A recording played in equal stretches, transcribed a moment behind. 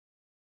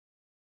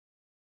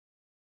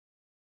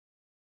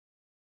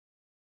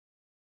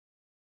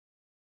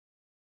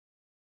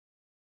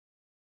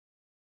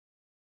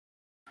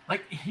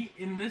Like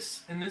in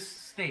this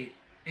state,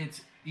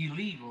 it's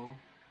illegal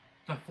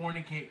to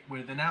fornicate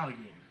with an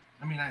alligator.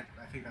 I mean, I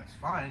think that's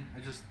fine.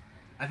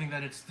 I think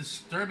that it's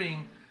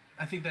disturbing.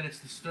 I think that it's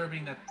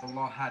disturbing that the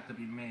law had to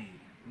be made.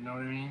 You know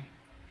what I mean?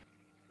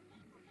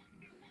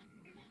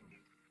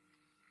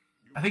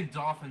 I think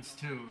dolphins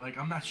too. Like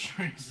I'm not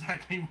sure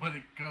exactly what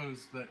it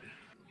goes, but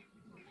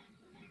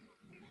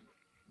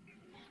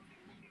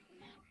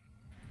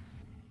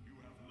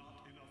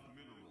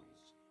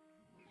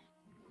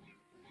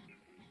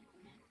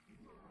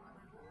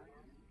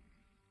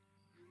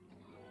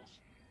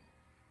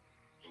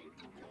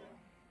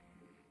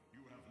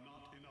You have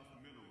not enough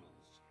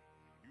minerals.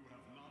 You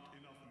have not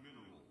enough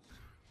minerals.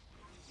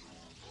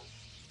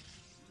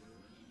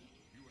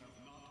 You have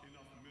not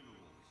enough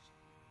minerals.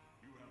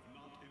 You have not enough minerals. You have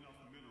not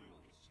enough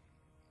minerals.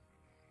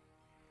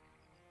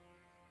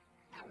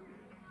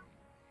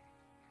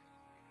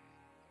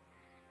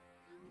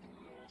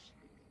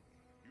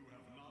 You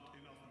have not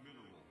enough minerals. You have not enough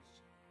minerals.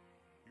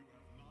 You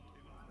have not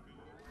enough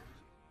minerals.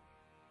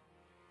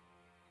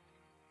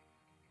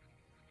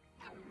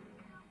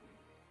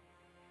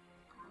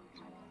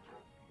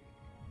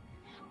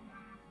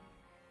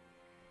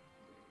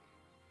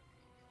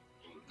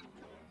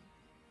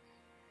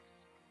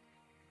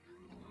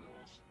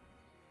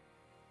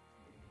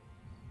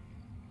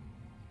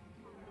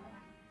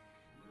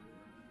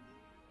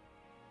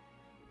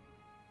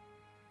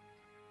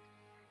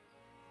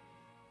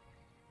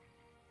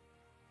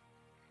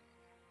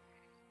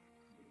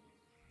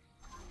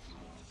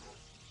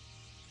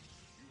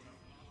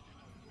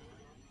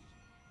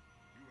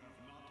 You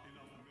have not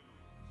enough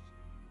minerals.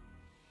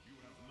 You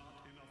have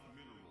not enough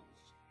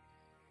minerals.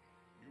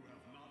 You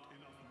have not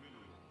enough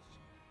minerals.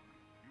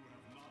 You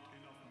have not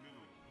enough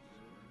minerals.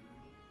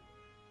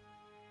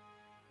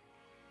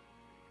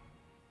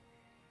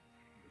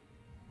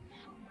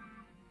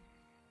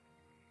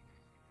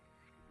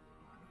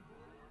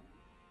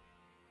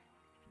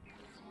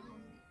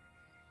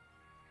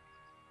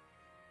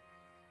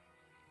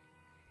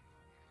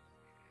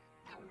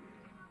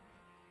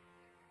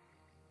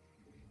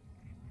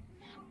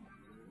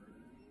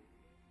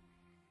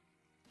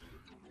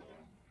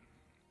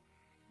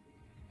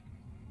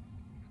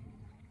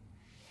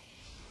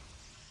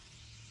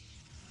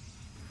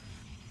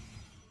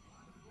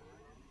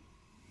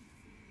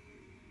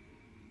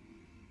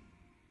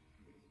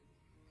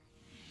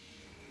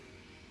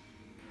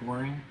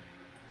 boring.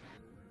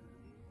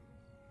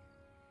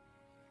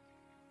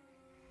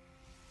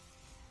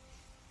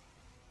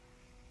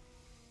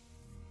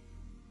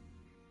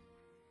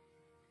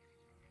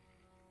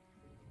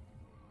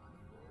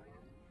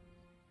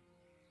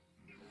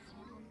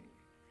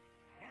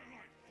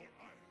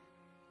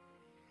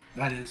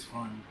 That is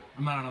fun.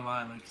 I'm not gonna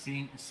lie. Like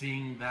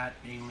seeing that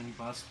alien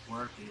bust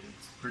work,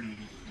 it's pretty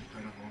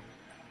incredible.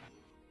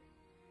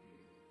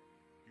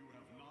 You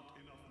have not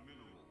enough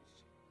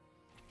minerals.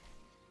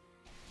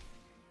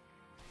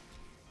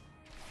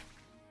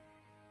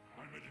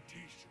 My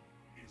meditation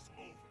is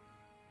over.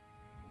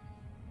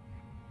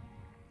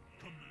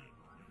 Command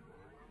me.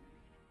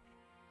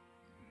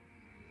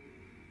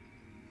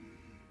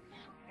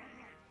 My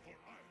life for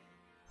hire.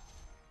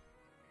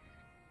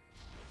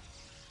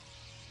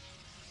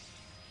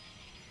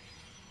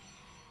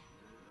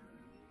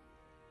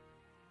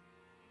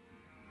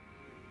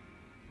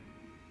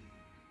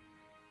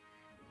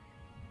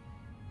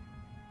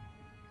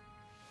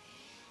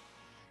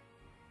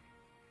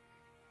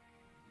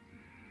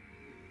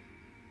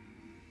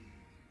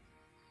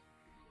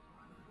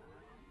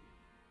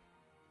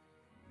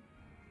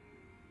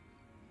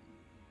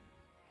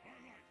 My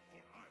life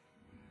for hire.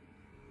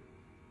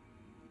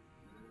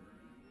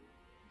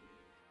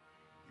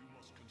 You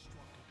must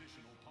construct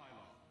additional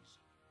pylons.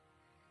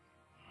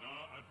 Na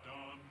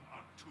Adan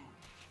Atu.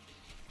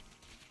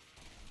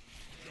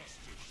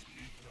 Justice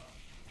be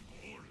done.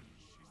 Orange,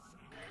 she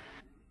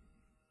said.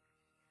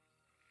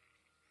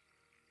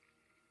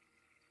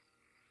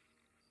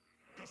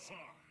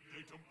 Gassar,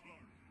 de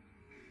Templar.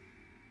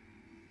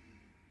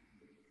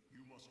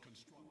 You must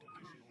construct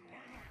additional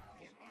pylons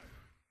for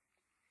hire.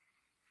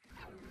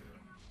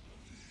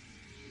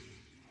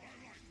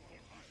 Pylons for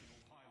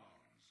additional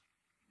pylons.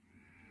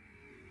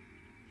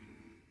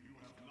 You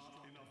have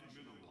not enough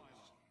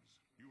minerals.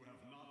 You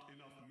have not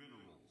enough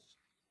minerals.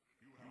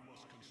 You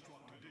must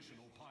construct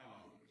additional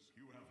pylons.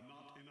 You have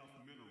not enough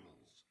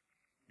minerals.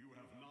 You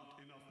have not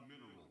enough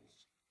minerals.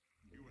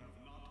 You have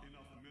not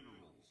enough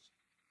minerals.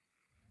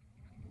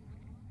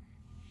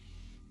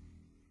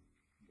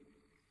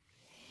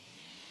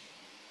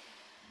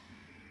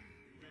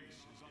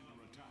 Base is under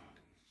attack.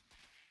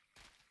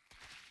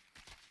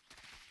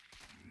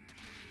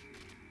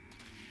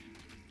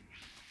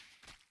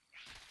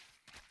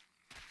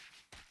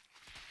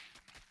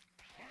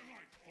 My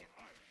life for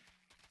hire.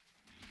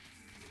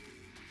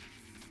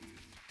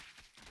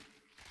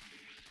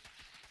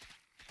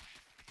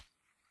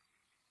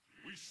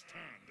 We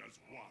stand as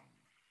one.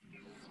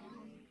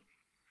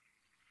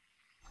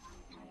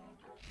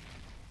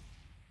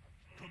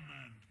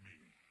 Command me.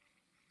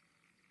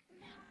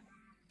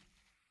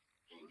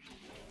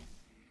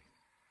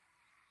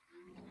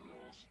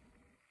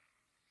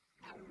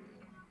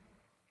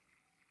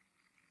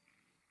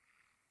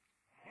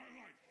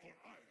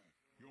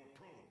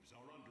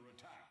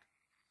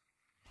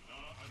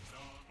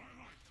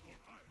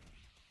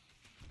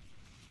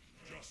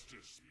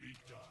 justice be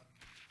done.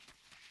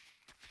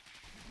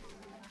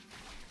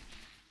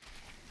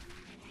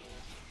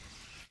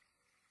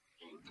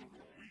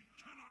 We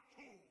cannot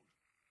hold.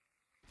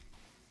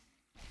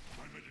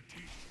 My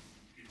meditation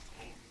is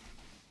over.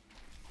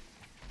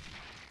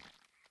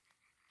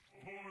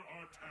 For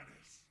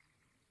Artanis.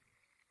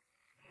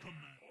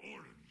 Command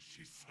Orange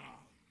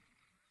Shisal.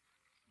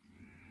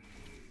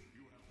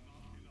 You have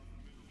not enough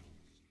minerals.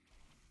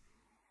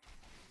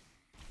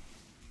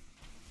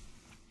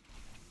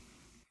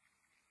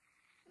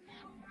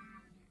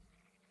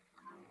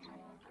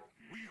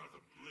 We are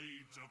the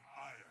Blades of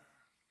Ire.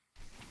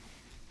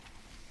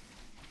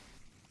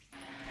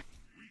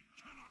 We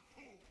cannot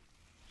hold.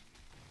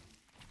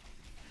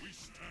 We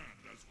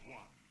stand as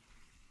one.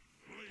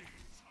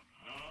 Blades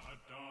Na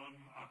Adan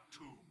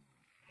Atum.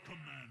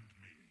 Command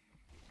me.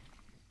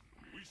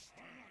 We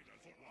stand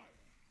as one.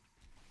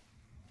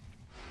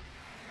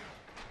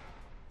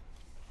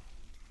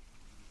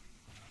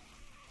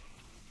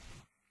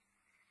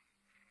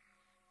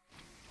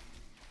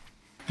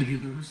 Did he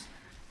lose?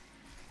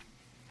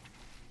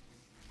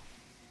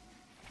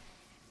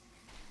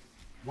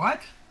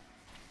 What?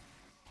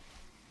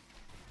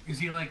 Is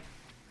he like...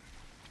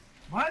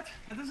 What?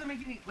 That doesn't make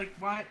any... Like,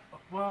 why?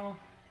 Well...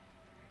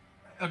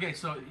 Okay,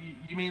 so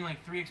you mean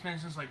like 3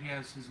 expansions, like he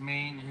has his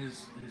main,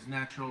 his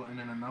natural, and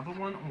then another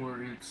one?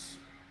 Or it's...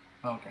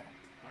 Okay.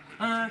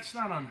 It's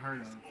not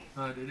unheard of,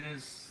 but it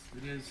is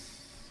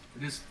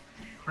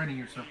spreading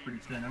yourself pretty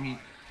thin. I mean,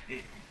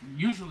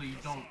 usually you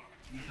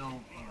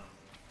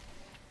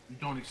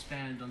don't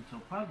expand until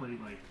probably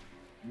like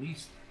at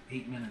least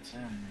 8 minutes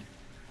in,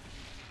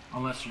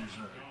 unless you're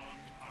Zerg.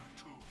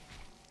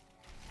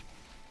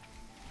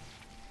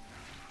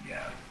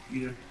 Yeah,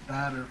 either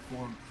that or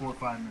 4 or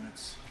 5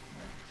 minutes.